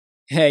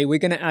Hey, we're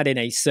going to add in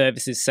a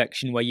services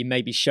section where you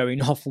may be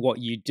showing off what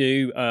you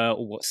do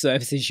or what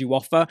services you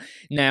offer.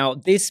 Now,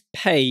 this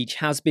page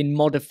has been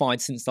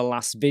modified since the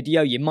last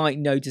video. You might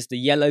notice the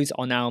yellows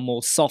are now a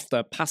more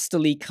softer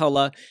pastel-y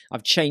color.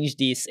 I've changed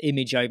this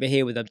image over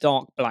here with a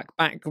dark black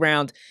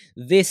background.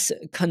 This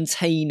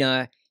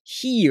container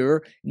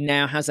here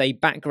now has a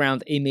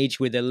background image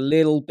with a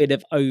little bit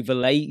of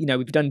overlay. You know,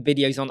 we've done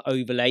videos on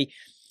overlay.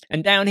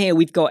 And down here,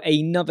 we've got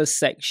another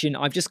section.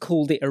 I've just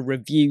called it a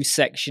review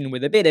section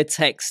with a bit of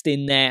text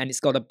in there, and it's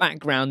got a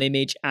background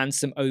image and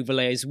some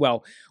overlay as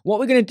well. What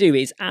we're going to do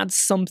is add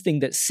something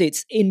that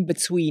sits in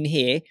between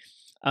here.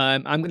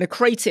 I'm going to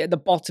create it at the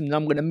bottom, and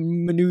I'm going to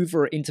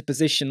maneuver it into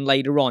position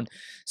later on.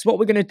 So what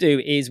we're going to do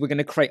is we're going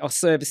to create our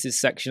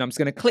services section. I'm just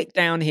going to click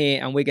down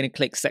here, and we're going to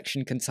click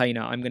section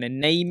container. I'm going to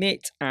name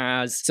it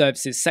as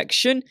services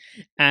section,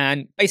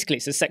 and basically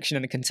it's a section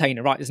and a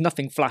container, right? There's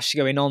nothing flash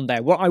going on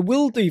there. What I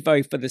will do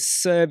though for the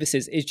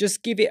services is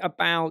just give it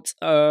about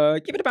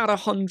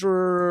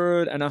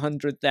 100 and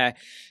 100 there,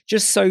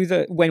 just so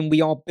that when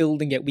we are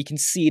building it, we can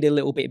see it a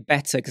little bit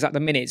better, because at the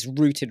minute it's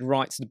rooted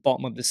right to the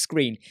bottom of the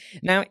screen.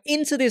 Now,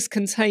 into this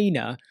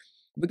container,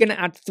 we're going to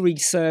add 3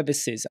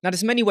 services. Now,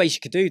 there's many ways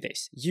you could do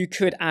this. You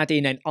could add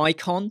in an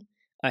icon,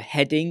 a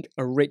heading,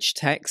 a rich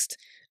text,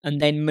 and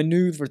then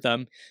maneuver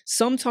them.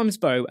 Sometimes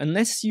though,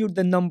 unless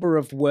the number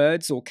of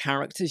words or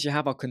characters you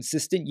have are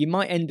consistent, you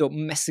might end up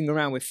messing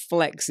around with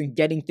flex and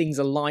getting things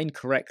aligned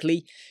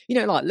correctly. You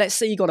know, like let's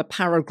say you got a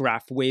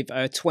paragraph with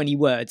 20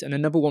 words and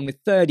another one with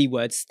 30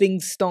 words,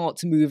 things start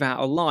to move out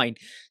of line.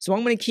 So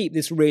I'm going to keep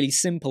this really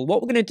simple.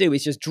 What we're going to do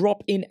is just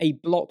drop in a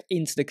block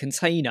into the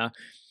container,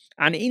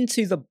 and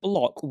into the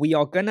block, we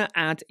are going to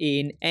add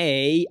in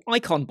a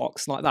icon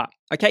box like that,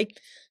 okay?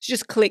 So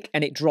just click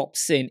and it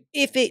drops in.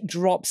 If it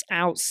drops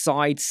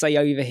outside, say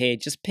over here,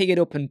 just pick it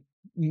up and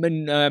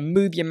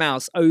move your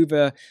mouse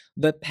over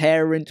the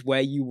parent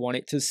where you want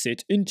it to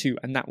sit into,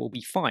 and that will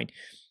be fine.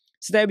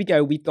 So there we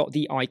go, we've got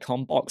the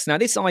icon box. Now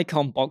this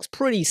icon box,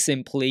 pretty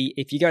simply,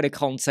 if you go to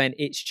content,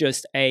 it's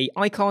just a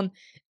icon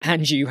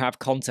and you have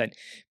content.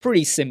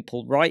 Pretty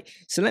simple, right?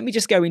 So let me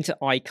just go into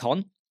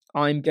icon.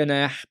 I'm going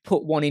to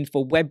put one in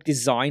for web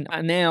design.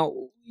 And now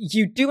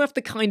you do have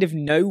to kind of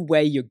know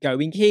where you're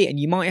going here, and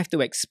you might have to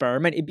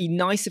experiment. It'd be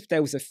nice if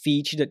there was a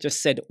feature that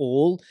just said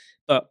all,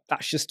 but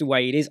that's just the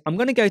way it is. I'm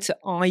going to go to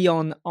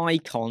Ion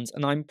Icons,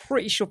 and I'm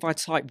pretty sure if I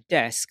type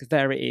desk,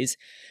 there it is.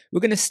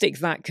 We're going to stick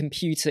that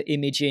computer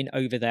image in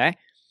over there.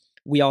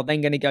 We are then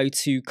going to go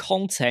to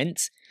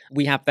content.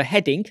 We have the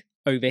heading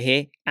over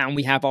here, and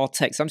we have our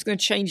text. So I'm just going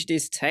to change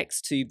this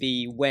text to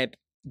be web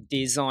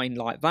design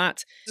like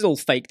that. This is all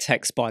fake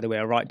text, by the way,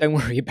 all right? Don't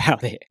worry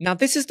about it. Now,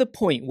 this is the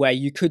point where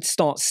you could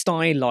start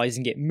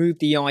stylizing it, move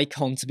the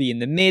icon to be in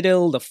the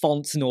middle, the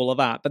fonts and all of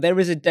that, but there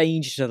is a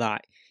danger to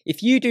that.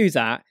 If you do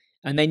that,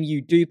 and then you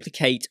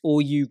duplicate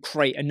or you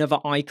create another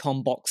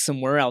icon box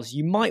somewhere else,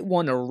 you might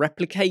want to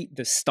replicate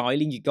the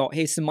styling you got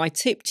here. So my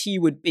tip to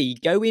you would be,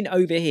 go in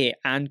over here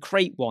and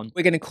create one.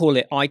 We're going to call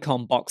it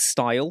icon box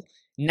style.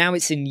 Now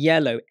it's in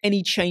yellow.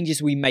 Any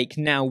changes we make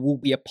now will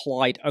be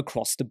applied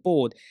across the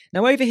board.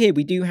 Now over here,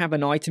 we do have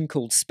an item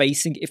called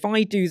spacing. If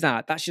I do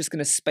that, that's just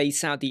going to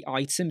space out the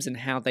items and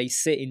how they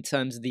sit in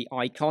terms of the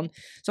icon.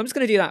 So I'm just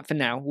going to do that for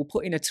now. We'll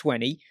put in a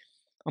 20.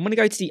 I'm going to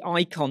go to the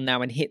icon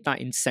now and hit that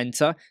in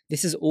center.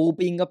 This is all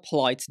being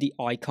applied to the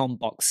icon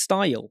box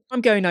style.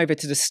 I'm going over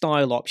to the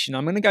style option.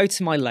 I'm going to go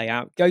to my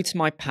layout, go to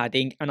my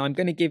padding, and I'm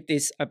going to give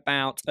this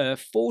about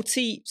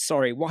 40.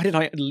 Sorry, why did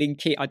I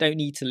link it? I don't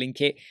need to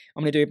link it.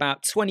 I'm going to do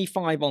about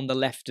 25 on the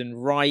left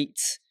and right,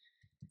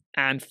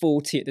 and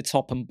 40 at the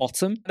top and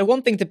bottom. The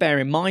one thing to bear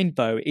in mind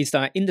though is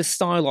that in the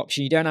style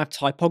option you don't have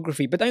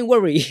typography, but don't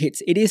worry,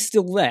 it is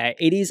still there.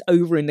 It is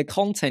over in the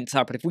content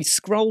tab, but if we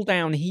scroll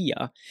down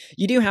here,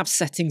 you do have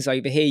settings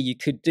over here you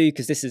could do,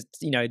 because this is,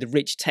 you know, the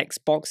rich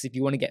text box if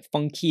you want to get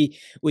funky,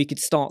 or you could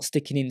start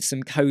sticking in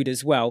some code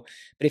as well.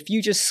 But if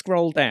you just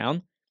scroll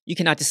down, you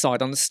can now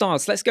decide on the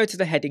styles. So let's go to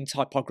the heading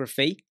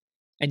typography,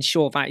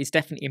 ensure that is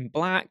definitely in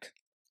black.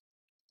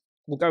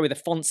 We'll go with a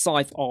font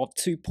size of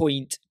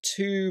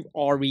 2.2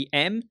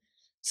 REM,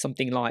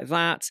 something like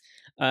that.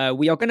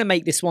 We are going to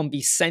make this one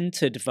be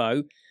centered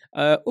though.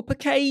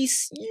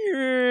 Uppercase,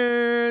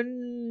 no,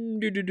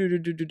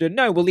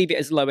 we'll leave it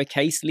as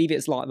lowercase, leave it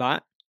as like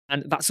that.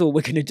 And that's all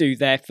we're going to do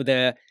there for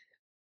the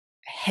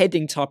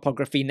heading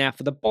typography. Now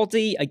for the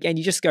body, again,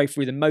 you just go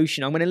through the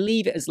motion. I'm going to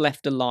leave it as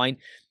left align.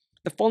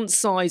 The font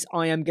size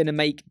I am going to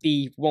make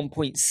be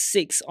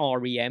 1.6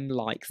 REM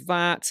like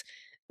that.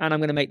 And I'm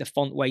going to make the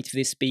font weight for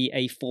this be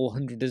a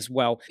 400 as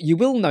well. You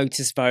will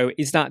notice though,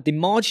 is that the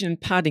margin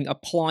and padding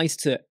applies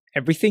to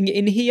everything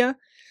in here.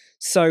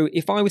 So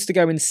if I was to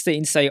go and sit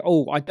and say,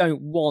 oh, I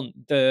don't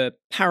want the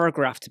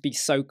paragraph to be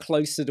so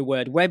close to the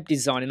word web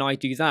design, and I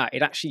do that,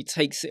 it actually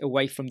takes it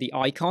away from the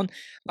icon.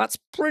 That's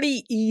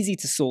pretty easy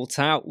to sort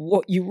out.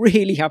 What you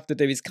really have to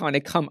do is kind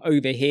of come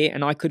over here,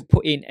 and I could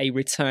put in a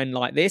return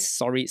like this.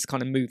 Sorry, it's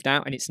kind of moved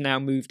out and it's now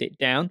moved it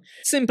down.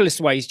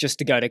 Simplest way is just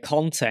to go to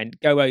content,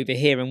 go over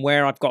here, and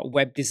where I've got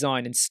web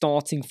design and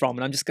starting from,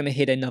 and I'm just going to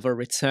hit another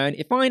return.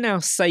 If I now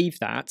save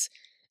that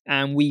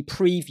and we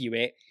preview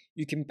it,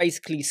 you can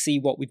basically see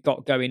what we've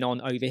got going on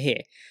over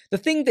here. The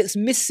thing that's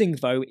missing,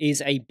 though, is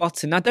a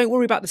button. Now, don't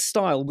worry about the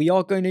style. We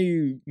are going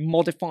to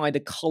modify the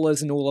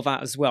colors and all of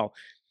that as well.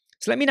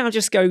 So let me now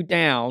just go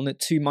down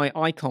to my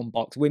icon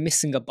box. We're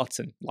missing a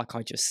button, like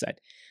I just said.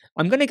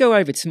 I'm going to go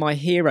over to my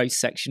hero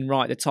section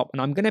right at the top,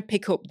 and I'm going to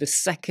pick up the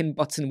second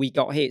button we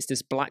got here. It's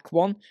this black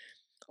one.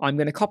 I'm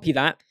going to copy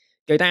that.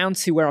 Go down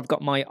to where I've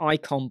got my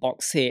icon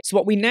box here. So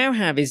what we now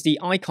have is the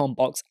icon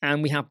box,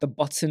 and we have the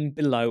button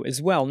below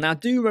as well. Now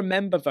do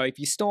remember though, if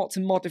you start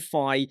to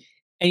modify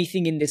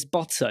anything in this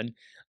button,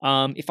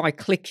 if I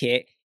click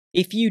it,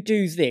 if you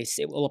do this,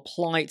 it will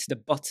apply it to the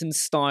button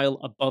style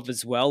above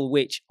as well,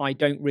 which I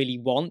don't really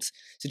want.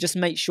 So just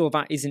make sure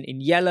that isn't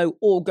in yellow,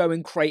 or go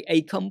and create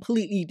a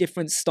completely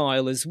different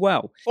style as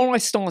well. Before I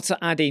start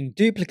to add in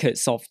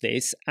duplicates of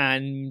this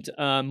and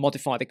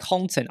modify the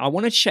content, I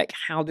want to check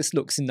how this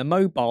looks in the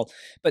mobile.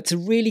 But to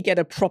really get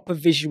a proper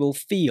visual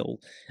feel,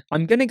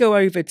 I'm going to go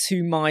over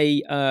to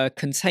my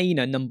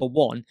container number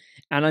 1,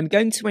 and I'm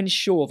going to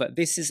ensure that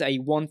this is a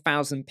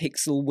 1000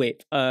 pixel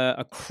width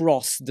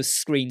across the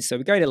screen. So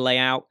we go to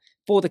layout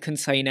for the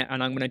container,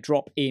 and I'm going to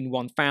drop in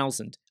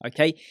 1000.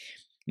 Okay,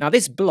 now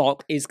this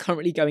block is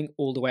currently going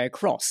all the way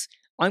across.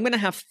 I'm going to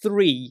have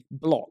 3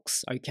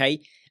 blocks, okay,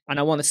 and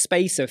I want a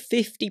space of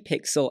 50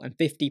 pixel and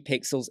 50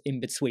 pixels in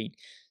between.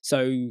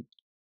 So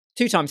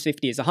 2 times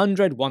 50 is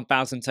 100,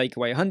 1000 take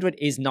away 100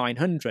 is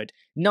 900.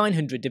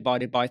 900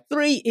 divided by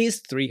 3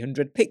 is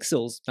 300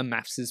 pixels. The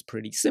maths is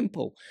pretty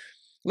simple.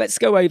 Let's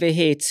go over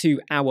here to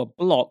our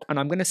block, and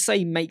I'm going to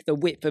say make the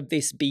width of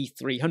this be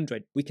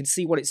 300. We can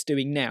see what it's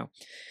doing now.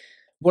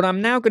 What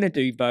I'm now going to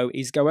do, though,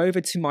 is go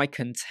over to my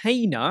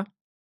container.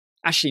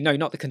 Actually, no,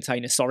 not the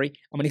container, sorry.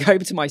 I'm going to go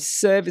over to my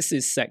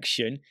services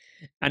section,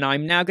 and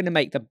I'm now going to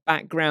make the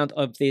background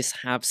of this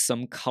have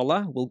some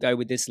color. We'll go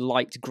with this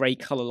light grey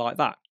color like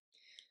that.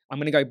 I'm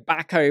going to go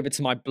back over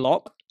to my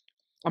block.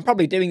 I'm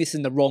probably doing this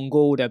in the wrong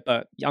order,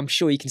 but I'm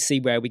sure you can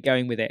see where we're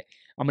going with it.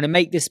 I'm going to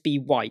make this be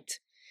white.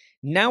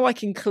 Now I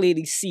can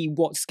clearly see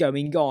what's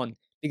going on,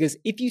 because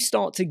if you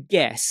start to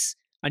guess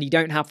and you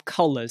don't have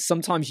colors,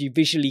 sometimes you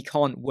visually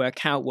can't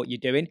work out what you're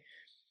doing.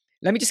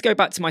 Let me just go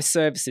back to my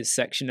services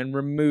section and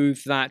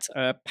remove that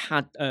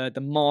the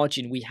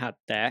margin we had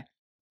there.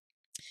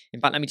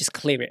 In fact, let me just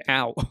clear it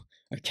out.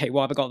 Okay,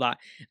 why have I got that?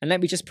 And let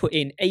me just put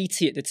in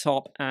 80 at the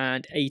top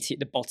and 80 at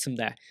the bottom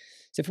there.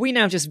 So if we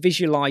now just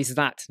visualize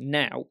that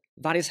now,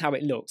 that is how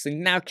it looks.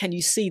 And now can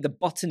you see the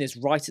button is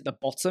right at the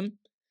bottom?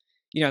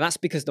 You know, that's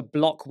because the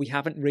block, we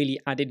haven't really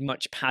added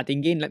much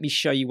padding in. Let me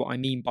show you what I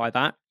mean by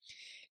that.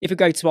 If we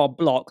go to our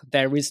block,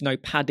 there is no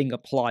padding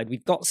applied.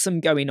 We've got some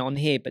going on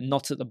here, but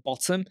not at the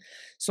bottom.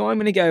 So I'm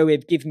going to go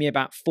with, give me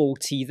about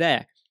 40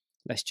 there.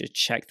 Let's just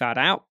check that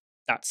out.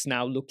 That's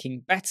now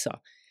looking better.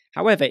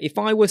 However, if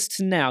I was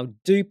to now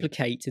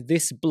duplicate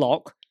this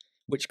block,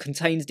 which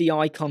contains the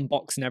icon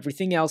box and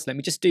everything else, let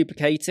me just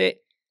duplicate it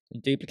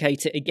and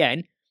duplicate it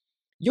again.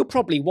 You're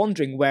probably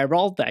wondering, where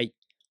are they?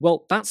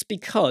 Well, that's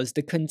because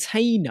the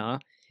container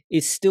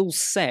is still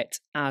set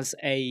as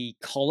a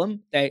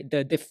column.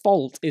 The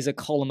default is a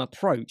column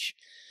approach.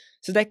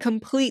 So they're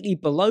completely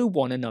below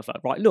one another,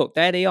 right? Look,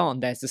 there they are,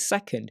 and there's the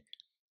second.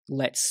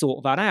 Let's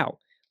sort that out.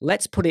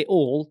 Let's put it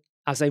all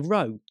as a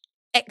row.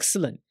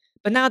 Excellent.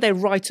 But now they're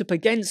right up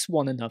against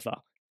one another,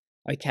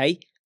 okay?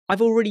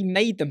 I've already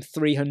made them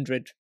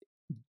 300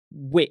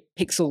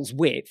 pixels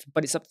width,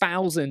 but it's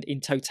 1000 in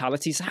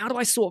totality. So how do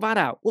I sort that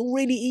out? Well,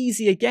 really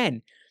easy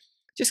again.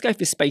 Just go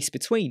for space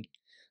between.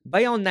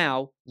 They are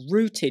now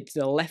routed to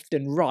the left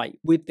and right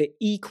with the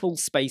equal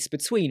space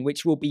between,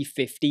 which will be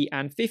 50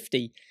 and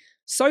 50.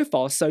 So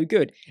far, so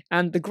good.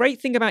 And the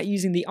great thing about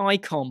using the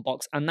icon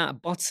box and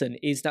that button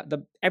is that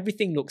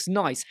everything looks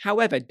nice.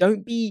 However,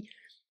 don't be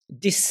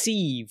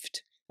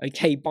deceived,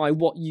 okay, by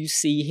what you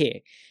see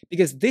here,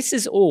 because this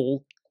is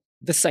all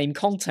the same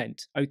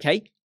content,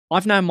 okay?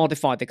 I've now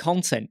modified the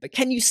content, but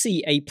can you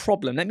see a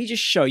problem? Let me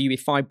just show you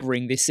if I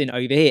bring this in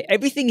over here.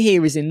 Everything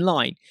here is in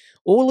line.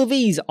 All of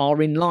these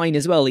are in line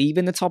as well,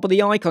 even the top of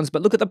the icons,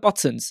 but look at the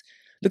buttons.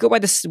 Look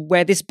at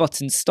where this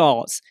button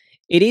starts.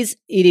 It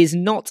is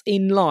not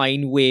in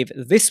line with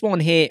this one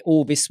here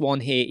or this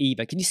one here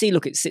either. Can you see?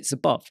 Look, it sits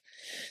above.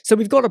 So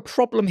we've got a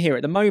problem here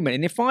at the moment.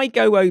 And if I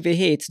go over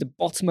here to the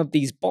bottom of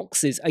these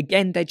boxes,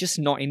 again, they're just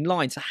not in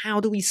line. So how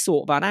do we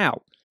sort that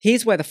out?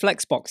 Here's where the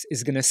flexbox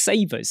is going to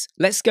save us.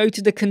 Let's go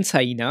to the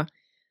container.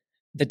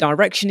 The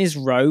direction is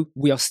row.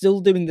 We are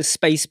still doing the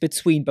space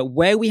between, but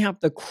where we have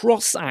the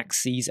cross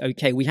axes,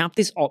 okay, we have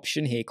this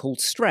option here called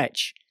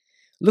stretch.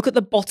 Look at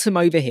the bottom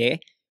over here.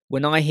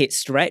 When I hit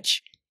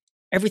stretch,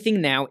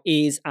 Everything now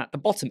is at the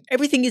bottom.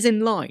 Everything is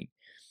in line.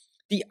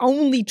 The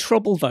only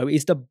trouble, though,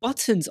 is the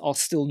buttons are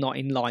still not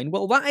in line.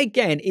 Well, that,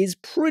 again, is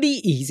pretty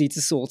easy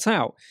to sort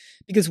out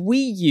because we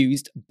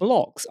used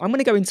blocks. I'm going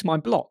to go into my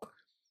block.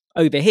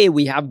 Over here,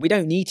 we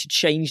don't need to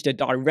change the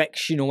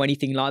direction or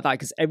anything like that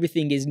because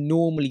everything is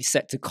normally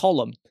set to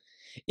column.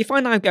 If I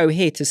now go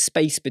here to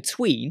space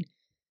between,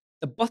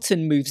 the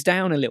button moves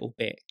down a little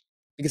bit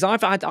because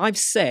I've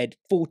said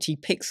 40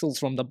 pixels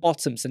from the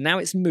bottom. So now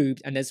it's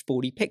moved and there's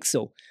 40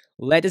 pixel.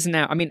 Let us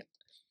now, I mean,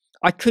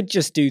 I could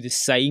just do the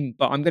same,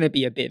 but I'm going to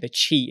be a bit of a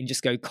cheat and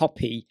just go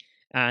copy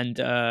and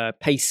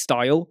paste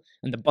style,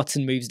 and the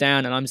button moves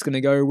down, and I'm just going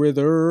to go with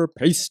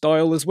paste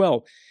style as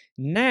well.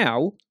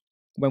 Now,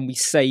 when we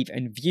save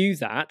and view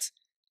that,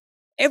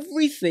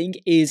 everything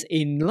is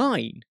in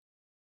line,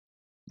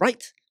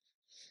 right?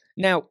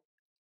 Now,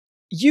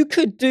 you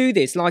could do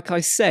this, like I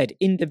said,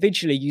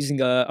 individually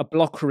using a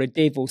block or a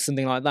div or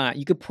something like that.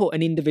 You could put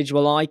an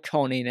individual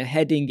icon in, a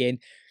heading in.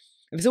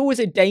 There's always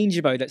a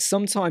danger, though, that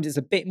sometimes it's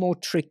a bit more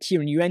trickier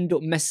and you end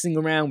up messing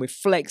around with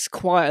flex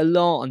quite a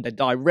lot and the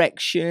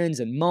directions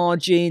and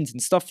margins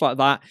and stuff like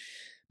that.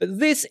 But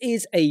this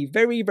is a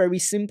very, very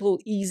simple,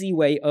 easy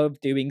way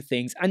of doing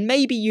things. And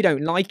maybe you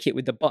don't like it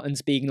with the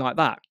buttons being like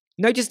that.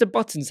 Notice the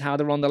buttons, how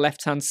they're on the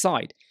left-hand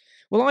side.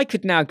 Well, I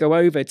could now go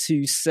over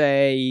to,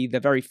 say, the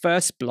very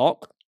first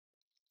block.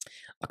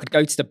 I could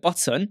go to the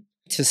button,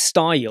 to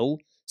style,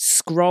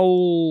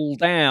 scroll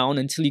down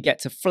until you get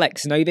to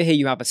flex, and over here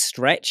you have a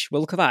stretch.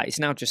 Well, look at that, it's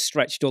now just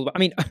stretched all the way. I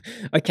mean,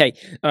 okay,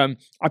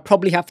 I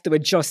probably have to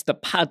adjust the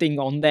padding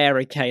on there,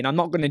 okay, and I'm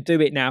not going to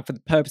do it now for the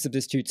purpose of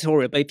this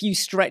tutorial, but if you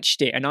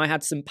stretched it and I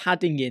had some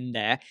padding in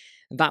there,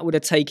 that would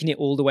have taken it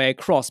all the way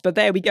across. But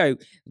there we go,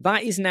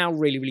 that is now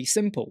really, really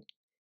simple.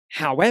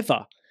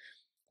 However,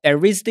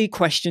 there is the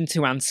question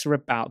to answer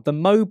about the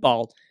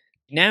mobile.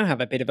 Now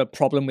have a bit of a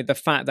problem with the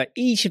fact that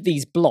each of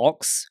these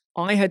blocks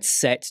I had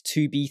set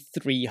to be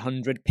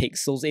 300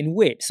 pixels in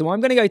width. So I'm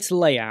going to go to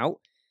layout,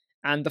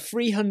 and the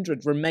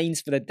 300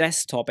 remains for the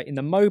desktop, but in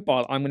the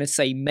mobile I'm going to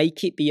say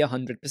make it be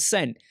 100%.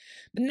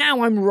 But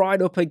now I'm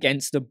right up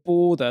against the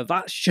border.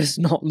 That's just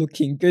not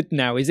looking good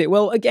now, is it?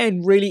 Well,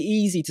 again, really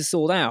easy to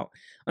sort out.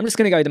 I'm just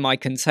going to go to my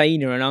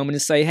container and I'm going to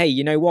say, hey,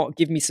 you know what?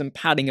 Give me some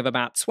padding of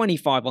about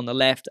 25 on the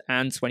left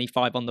and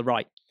 25 on the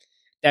right.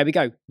 There we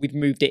go. We've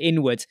moved it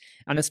inwards.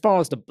 And as far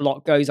as the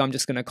block goes, I'm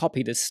just going to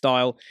copy this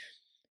style,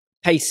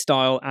 paste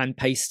style, and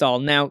paste style.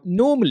 Now,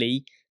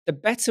 normally, the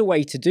better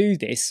way to do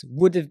this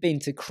would have been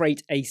to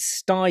create a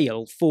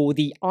style for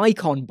the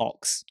icon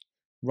box,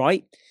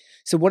 right?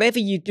 So whatever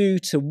you do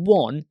to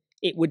one,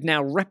 it would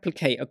now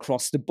replicate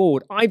across the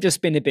board. I've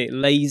just been a bit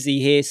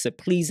lazy here, so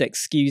please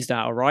excuse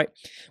that, all right?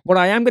 What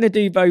I am going to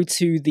do, though,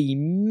 to the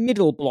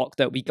middle block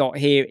that we got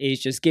here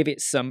is just give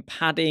it some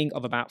padding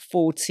of about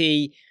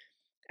 40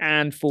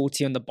 and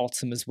 40 on the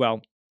bottom as well.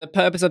 The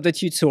purpose of the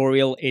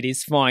tutorial, it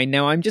is fine.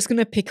 Now, I'm just going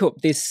to pick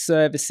up this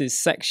services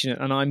section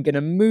and I'm going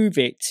to move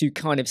it to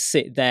kind of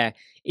sit there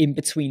in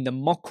between the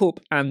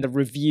mock-up and the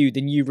review,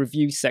 the new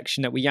review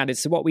section that we added.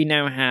 So what we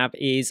now have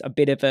is a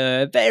bit of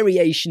a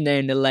variation there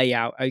in the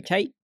layout,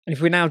 okay? And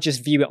if we now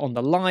just view it on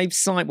the live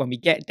site, when we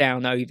get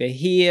down over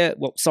here,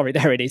 well, sorry,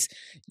 there it is.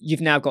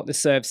 You've now got the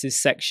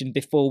services section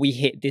before we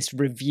hit this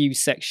review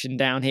section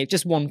down here.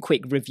 Just one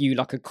quick review,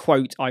 like a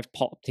quote I've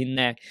popped in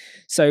there.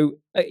 So,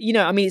 you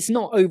know, I mean, it's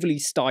not overly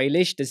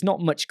stylish. There's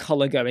not much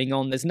color going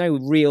on. There's no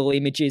real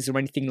images or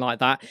anything like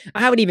that.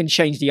 I haven't even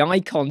changed the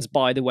icons,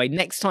 by the way.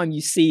 Next time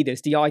you see this,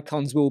 the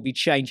icons will be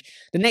changed.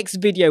 The next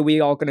video we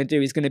are going to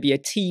do is going to be a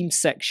team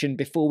section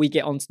before we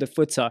get onto the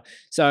footer.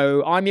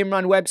 So I'm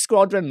Imran Web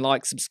Squadron.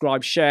 Like,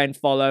 subscribe, share, and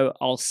follow.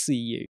 I'll see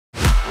you.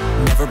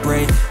 Never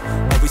break,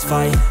 always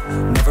fight,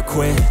 never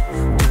quit,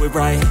 do it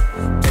right,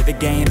 play the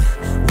game,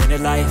 win it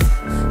life,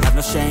 have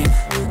no shame,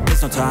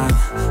 there's no time,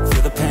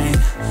 feel the pain,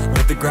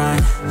 live the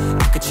grind,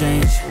 I could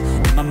change,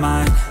 in my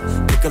mind,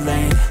 pick a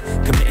lane,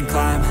 commit and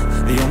climb,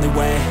 the only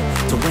way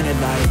to win it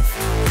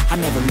life, I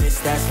never miss,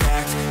 that's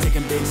fact,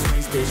 taking big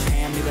swings, bitch,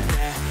 hand me the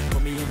bat,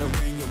 put me in the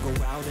ring.